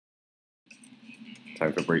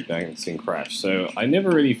Time for breakdancing Crash. So I never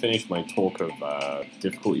really finished my talk of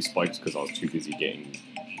difficulty spikes because I was too busy getting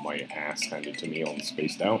my ass handed to me on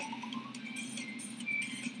Spaced Out.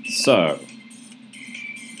 So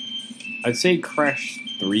I'd say Crash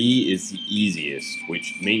 3 is the easiest,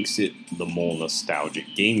 which makes it the more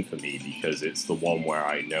nostalgic game for me because it's the one where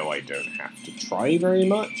I know I don't have to try very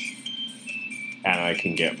much and I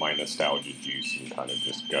can get my nostalgia juice and kind of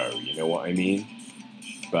just go, you know what I mean?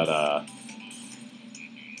 But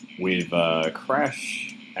with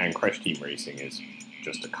Crash and Crash Team Racing is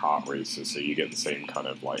just a kart racer, so you get the same kind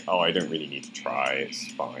of like, oh, I don't really need to try,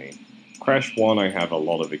 it's fine. Crash 1 I have a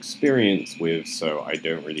lot of experience with, so I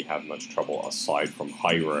don't really have much trouble aside from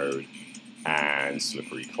High Road and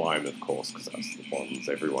Slippery Climb, of course, because that's the ones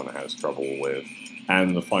everyone has trouble with.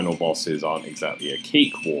 And the final bosses aren't exactly a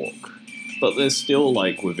cakewalk, but they're still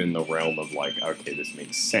like within the realm of like, okay, this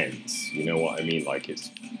makes sense, you know what I mean? Like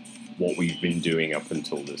it's what we've been doing up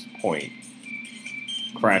until this point.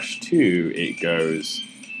 Crash 2, it goes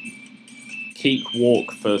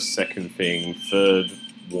cakewalk, first, second thing, third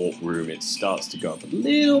warp room, it starts to go up a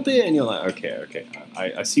little bit, and you're like, okay,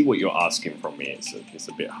 I see what you're asking from me, it's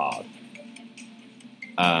a bit hard.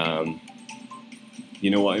 You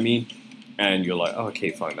know what I mean? And you're like, oh, okay,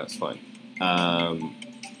 fine, that's fine.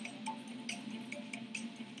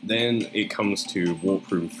 Then it comes to Warp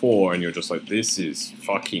Room 4, and you're just like, this is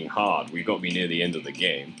fucking hard. We got to be near the end of the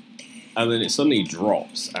game. And then it suddenly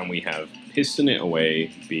drops, and we have Piston It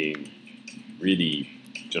Away being really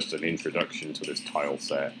just an introduction to this tile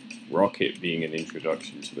set. Rocket being an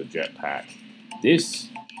introduction to the jetpack. This,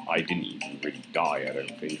 I didn't even really die, I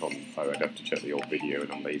don't think. I'd have to check the old video,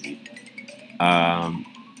 and I'm lazy.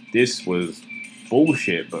 This was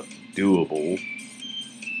bullshit, but doable.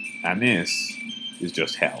 And this is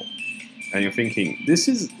just hell. And you're thinking, this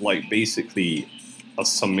is like basically a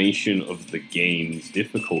summation of the game's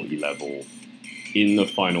difficulty level in the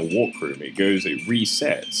final warp room. It goes, it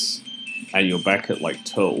resets, and you're back at like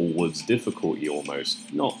Turtle Woods difficulty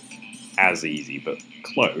almost. Not as easy, but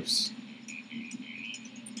close.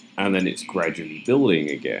 And then it's gradually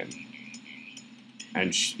building again.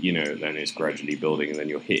 And, you know, then it's gradually building, and then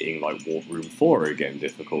you're hitting like Warp Room 4 again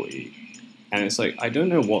difficulty. And it's like, I don't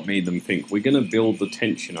know what made them think, we're going to build the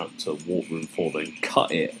tension up to Warp Room 4, then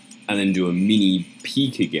cut it, and then do a mini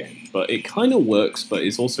peak again. But it kind of works, but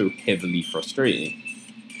it's also heavily frustrating.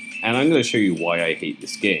 And I'm going to show you why I hate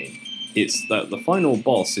this game. It's that the final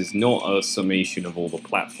boss is not a summation of all the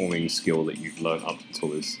platforming skill that you've learned up until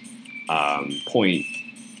this point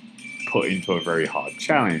put into a very hard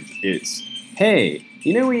challenge. It's, hey,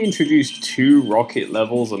 you know we introduced 2 rocket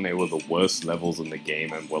levels and they were the worst levels in the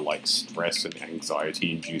game and were like stress and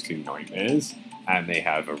anxiety inducing nightmares, and they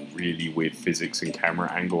have a really weird physics and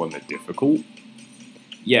camera angle and they're difficult?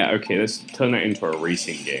 Yeah, okay, let's turn that into a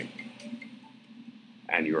racing game.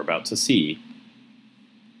 And you're about to see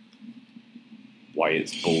why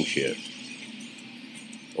it's bullshit.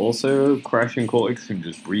 Also, Crash and Cortex can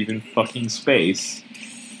just breathe in fucking space.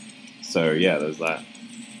 So yeah, there's that.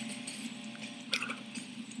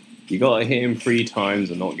 You gotta hit him 3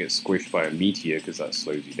 times and not get squished by a meteor because that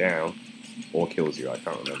slows you down. Or kills you, I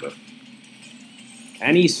can't remember.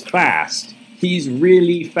 And he's fast. He's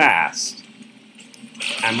really fast.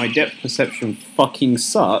 And my depth perception fucking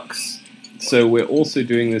sucks. So we're also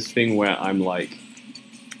doing this thing where I'm like,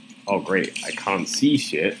 oh great, I can't see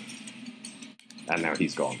shit. And now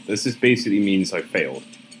he's gone. This just basically means I failed.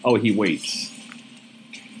 Oh, he waits.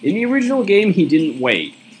 In the original game, he didn't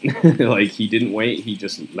wait. Like, he didn't wait, he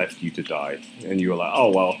just left you to die. And you were like, oh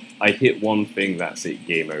well, I hit one thing, that's it,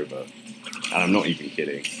 game over. And I'm not even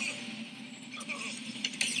kidding.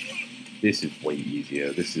 This is way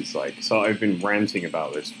easier. This is like, so I've been ranting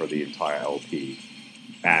about this for the entire LP.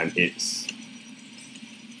 And it's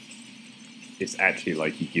actually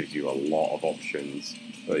like he gives you a lot of options.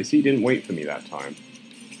 But you see, he didn't wait for me that time.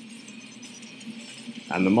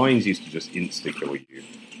 And the mines used to just insta-kill you.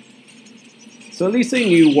 So at least they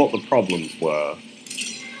knew what the problems were.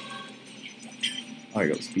 Oh, I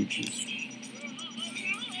got speeches.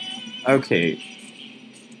 Okay.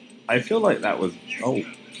 I feel like that was... Oh.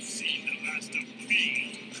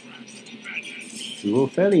 We were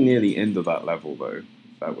fairly near the end of that level, though.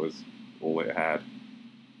 That was all it had.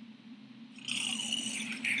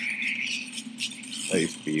 That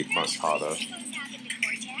used to be much harder.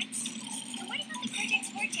 Cortex? What about the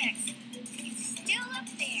Cortex? It's still up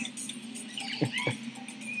there.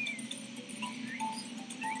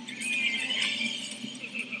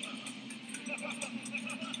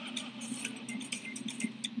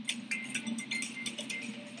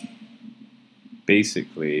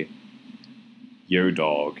 Basically, Yo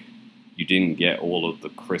Dog you didn't get all of the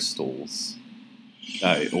crystals,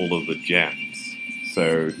 all of the gems.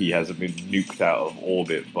 So he hasn't been nuked out of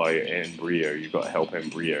orbit by Embryo. You've got to help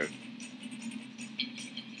Embryo.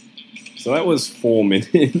 So that was 4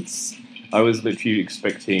 minutes. I was literally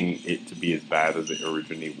expecting it to be as bad as it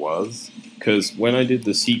originally was. Because when I did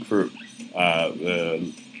the secret,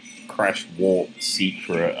 the Crash Warp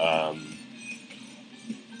secret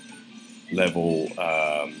level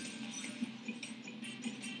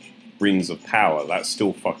Rings of Power, that's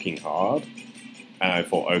still fucking hard. And I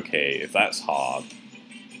thought, okay, if that's hard,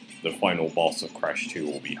 the final boss of Crash 2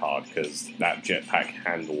 will be hard, because that jetpack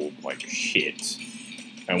handled like shit.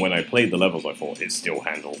 And when I played the levels, I thought it still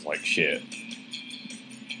handles like shit.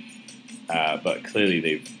 But clearly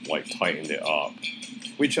they've like tightened it up.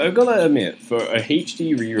 Which I've got to admit, for a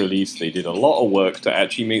HD re-release, they did a lot of work to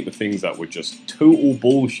actually make the things that were just total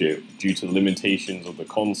bullshit due to the limitations of the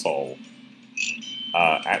console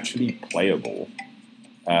actually playable.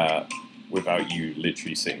 Without you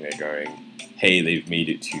literally sitting there going, hey, they've made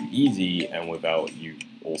it too easy, and without you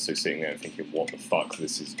also sitting there thinking, what the fuck,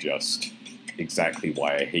 this is just exactly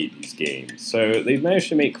why I hate these games. So they've managed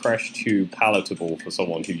to make Crash 2 palatable for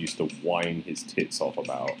someone who used to whine his tits off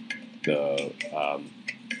about the...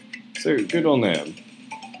 so good on them.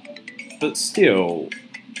 But still,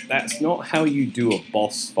 that's not how you do a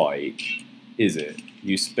boss fight, is it?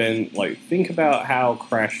 You spend, like, think about how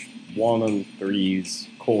Crash 1 and 3's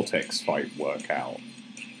Cortex fight work out.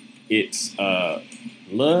 It's,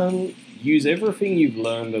 use everything you've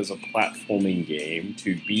learned as a platforming game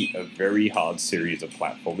to beat a very hard series of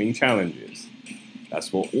platforming challenges.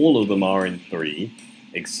 That's what all of them are in 3,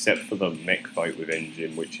 except for the mech fight with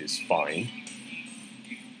Engine, which is fine.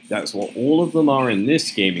 That's what all of them are in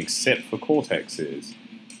this game, except for Cortex's.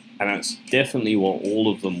 And that's definitely what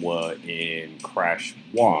all of them were in Crash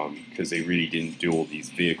 1, because they really didn't do all these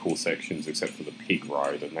vehicle sections except for the pig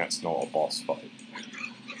ride, and that's not a boss fight.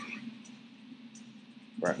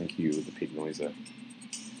 Rat and Q with the pig noise there.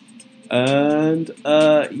 And,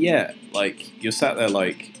 yeah, like, you're sat there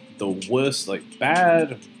like, the worst, like,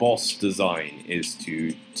 bad boss design is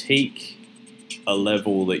to take a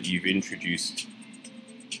level that you've introduced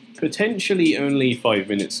potentially only 5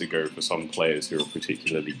 minutes ago for some players who are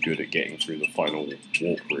particularly good at getting through the final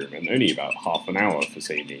walk room, and only about half an hour for,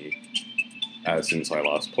 say, me, since I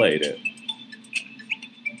last played it.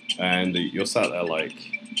 And you're sat there like,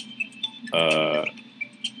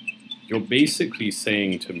 you're basically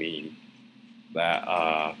saying to me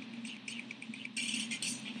that,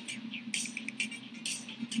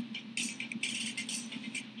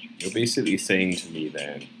 you're basically saying to me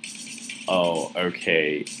then, oh,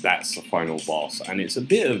 okay, that's the final boss, and it's a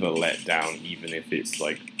bit of a letdown, even if it's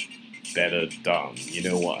like better done. You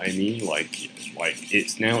know what I mean? Like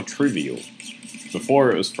it's now trivial.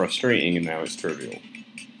 Before it was frustrating, and now it's trivial.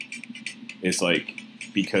 It's like,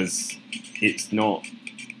 because it's not.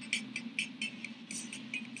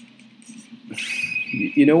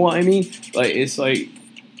 You know what I mean? Like it's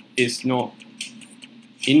not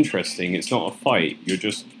interesting. It's not a fight. You're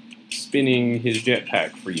just spinning his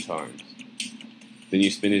jetpack 3 times. Then you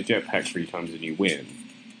spin his jetpack 3 times and you win.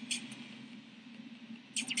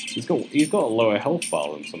 He's got a lower health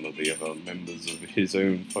bar than some of the other members of his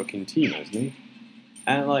own fucking team, hasn't he?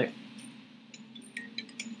 And like,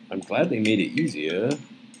 I'm glad they made it easier.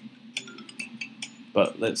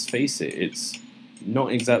 But let's face it, it's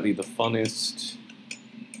not exactly the funnest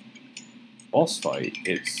boss fight.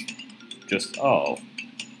 It's just, oh,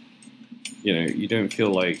 you know, you don't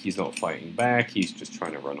feel like he's not fighting back, he's just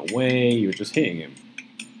trying to run away, you're just hitting him.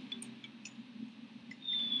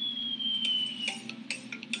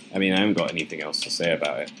 I mean, I haven't got anything else to say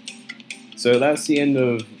about it. So that's the end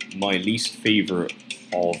of my least favourite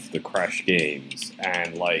of the Crash games,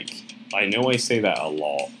 and like, I know I say that a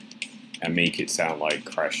lot, and make it sound like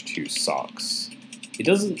Crash 2 sucks. It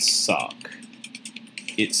doesn't suck.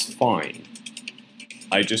 It's fine.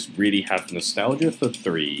 I just really have nostalgia for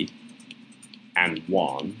 3 and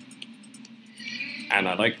 1, and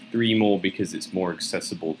I like 3 more because it's more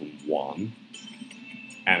accessible than 1,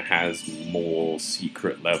 and has more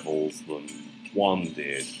secret levels than 1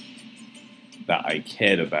 did that I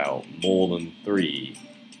cared about more than 3,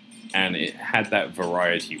 and it had that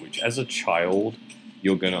variety, which as a child,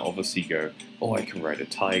 you're going to obviously go, oh, I can ride a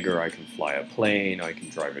tiger, I can fly a plane, I can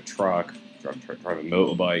drive a truck, drive a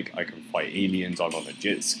motorbike, I can fight aliens, I'm on a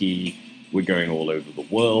jet ski, we're going all over the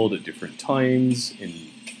world at different times, in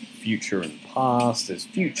future and past, there's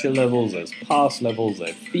future levels, there's past levels,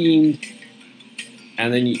 they're themed,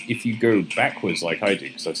 and then if you go backwards like I did,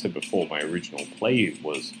 because I said before my original play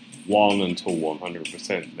was 1 until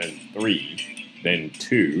 100%, then 3, then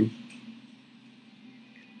 2,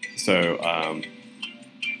 So,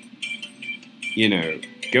 you know,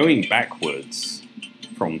 going backwards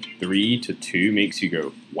from 3 to 2 makes you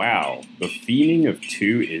go, wow, the feeling of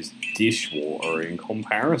 2 is dishwater in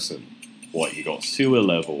comparison. What, you got sewer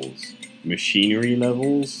levels, machinery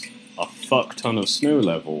levels, a fuck ton of snow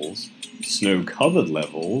levels, snow-covered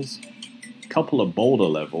levels, a couple of boulder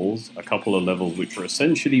levels, a couple of levels which are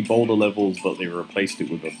essentially boulder levels but they replaced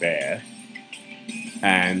it with a bear,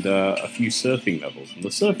 and a few surfing levels. And the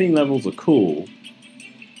surfing levels are cool,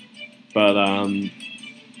 but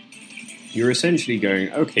you're essentially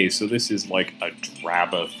going, okay, so this is like a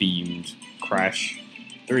Drabber-themed Crash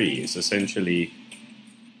 3. It's essentially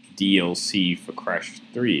DLC for Crash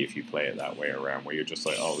 3 if you play it that way around, where you're just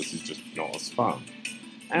like, oh, this is just not as fun.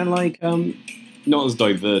 And like, not as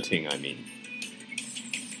diverting, I mean.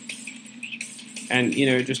 And, you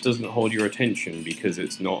know, it just doesn't hold your attention because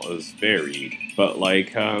it's not as varied. But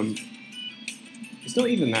like, it's not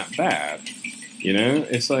even that bad. You know,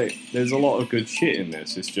 it's like, there's a lot of good shit in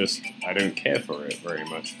this. It's just, I don't care for it very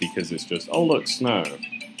much because it's just, oh look, snow.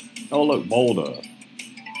 Oh look, boulder.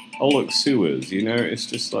 Oh look, sewers, you know? It's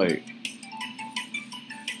just like,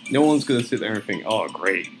 no one's gonna sit there and think, oh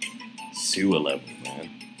great, sewer level, man.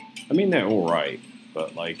 I mean, they're alright,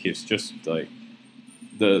 but like, it's just like,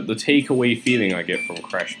 the takeaway feeling I get from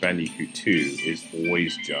Crash Bandicoot 2 is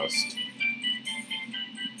always just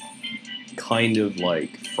kind of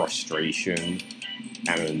like frustration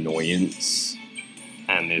and annoyance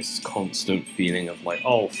and this constant feeling of like,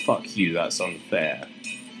 oh fuck you, that's unfair,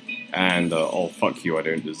 and oh fuck you, I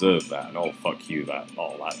don't deserve that, and oh fuck you, that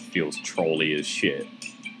feels trolly as shit,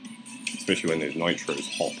 especially when those nitros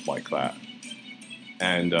hop like that.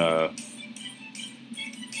 And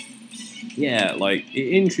yeah, like, it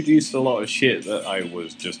introduced a lot of shit that I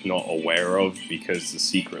was just not aware of because the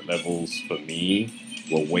secret levels, for me,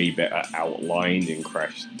 were way better outlined in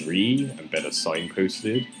Crash 3 and better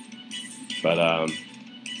signposted. But,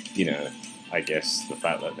 you know, I guess the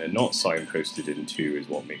fact that they're not signposted in 2 is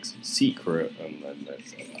what makes them secret, and then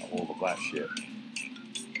there's all of that shit.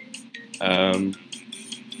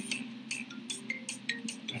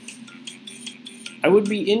 I would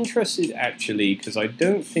be interested, actually, because I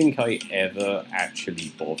don't think I ever actually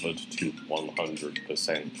bothered to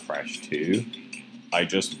 100% Crash 2. I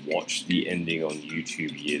just watched the ending on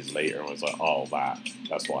YouTube years later and was like, oh,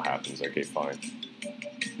 that's what happens, okay, fine.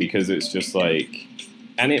 Because it's just like,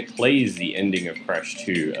 and it plays the ending of Crash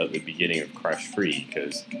 2 at the beginning of Crash 3,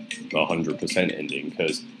 because the 100% ending,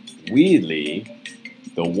 because weirdly,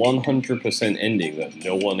 the 100% ending that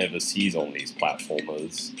no one ever sees on these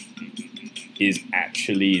platformers is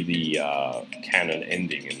actually the canon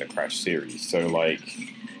ending in the Crash series. So, like,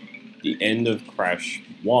 the end of Crash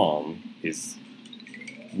 1 is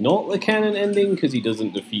not the canon ending, because he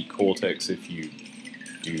doesn't defeat Cortex if you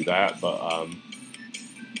do that, but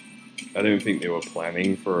I don't think they were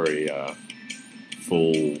planning for a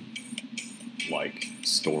full, like,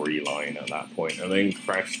 storyline at that point. And then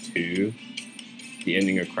Crash 2, the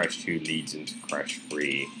ending of Crash 2 leads into Crash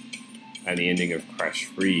 3, and the ending of Crash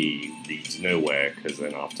 3 leads nowhere, because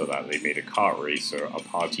then after that they made a kart racer, a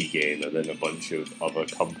party game, and then a bunch of other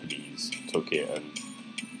companies took it and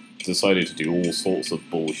decided to do all sorts of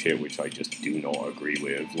bullshit, which I just do not agree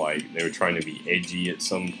with. Like, they were trying to be edgy at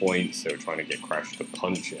some points, they were trying to get Crash to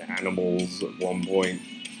punch animals at one point,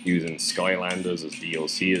 using Skylanders as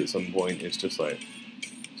DLC at some point. It's just like,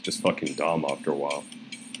 it's just fucking dumb after a while.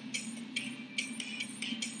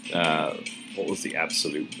 What was the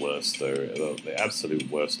absolute worst, though? The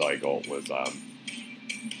absolute worst I got was,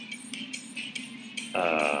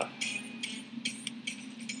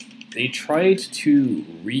 they tried to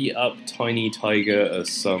re-up Tiny Tiger as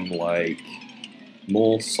some, like,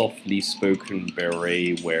 more softly spoken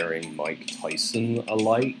beret-wearing Mike Tyson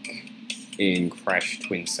alike in Crash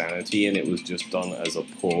Twinsanity, and it was just done as a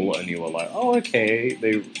pull, and you were like, oh, okay,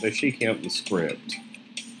 they're shaking up the script.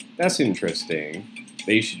 That's interesting.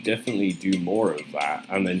 They should definitely do more of that,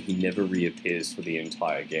 and then he never reappears for the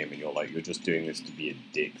entire game, and you're like, you're just doing this to be a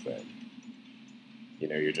dick then. You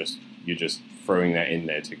know, you're just throwing that in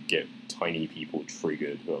there to get tiny people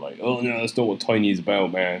triggered who are like, oh no, that's not what Tiny's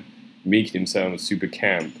about, man. Making him sound super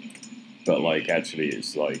camp. But like, actually,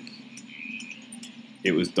 it's like,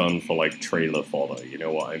 it was done for like trailer fodder, you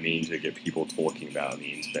know what I mean? To get people talking about on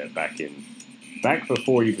the internet back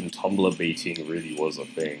before even Tumblr baiting really was a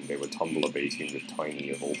thing. They were Tumblr baiting with Tiny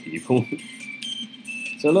of all people.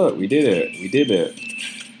 So look, we did it.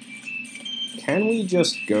 Can we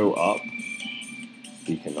just go up?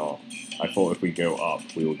 We cannot. I thought if we go up,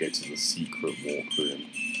 we will get to the secret warp room.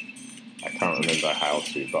 I can't remember how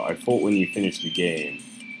to, but I thought when you finish the game,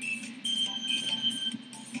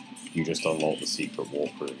 you just unlock the secret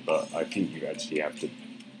warp room, but I think you actually have to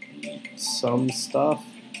beat some stuff.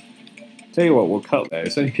 Tell you what, we'll cut there.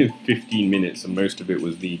 It's only been 15 minutes and most of it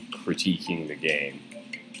was me critiquing the game.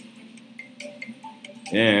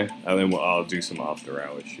 Yeah, and then I'll do some after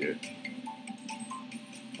hours shit.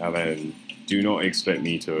 And then do not expect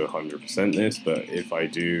me to 100% this, but if I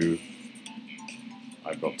do,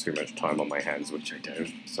 I've got too much time on my hands, which I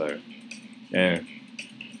don't. So, yeah.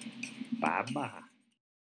 Bye-bye.